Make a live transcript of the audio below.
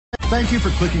Thank you for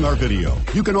clicking our video.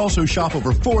 You can also shop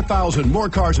over 4,000 more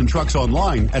cars and trucks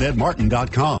online at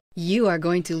edmartin.com. You are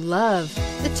going to love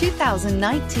the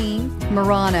 2019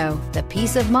 Murano. The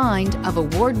peace of mind of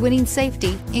award-winning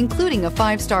safety, including a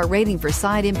 5-star rating for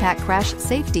side impact crash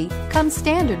safety, comes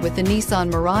standard with the Nissan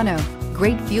Murano.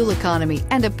 Great fuel economy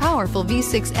and a powerful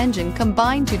V6 engine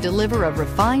combine to deliver a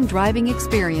refined driving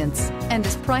experience and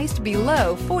is priced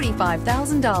below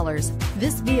 $45,000.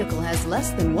 This vehicle has less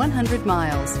than 100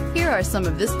 miles. Here are some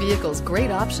of this vehicle's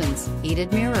great options: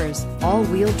 heated mirrors,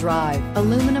 all-wheel drive,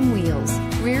 aluminum wheels,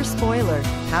 rear spoiler,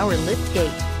 power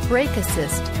liftgate, brake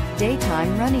assist,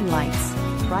 daytime running lights,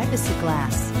 privacy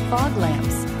glass, fog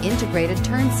lamps, integrated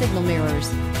turn signal mirrors.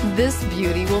 This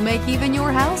beauty will make even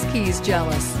your house keys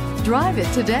jealous. Drive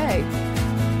it today.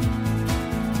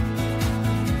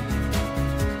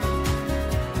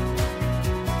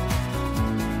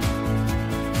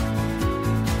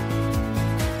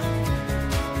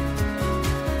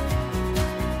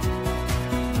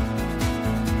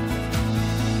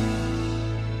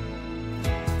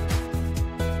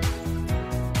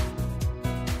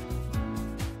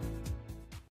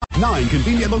 Nine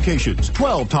convenient locations,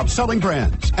 12 top-selling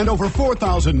brands, and over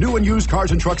 4,000 new and used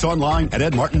cars and trucks online at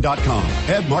edmartin.com.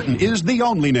 Ed Martin is the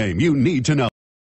only name you need to know.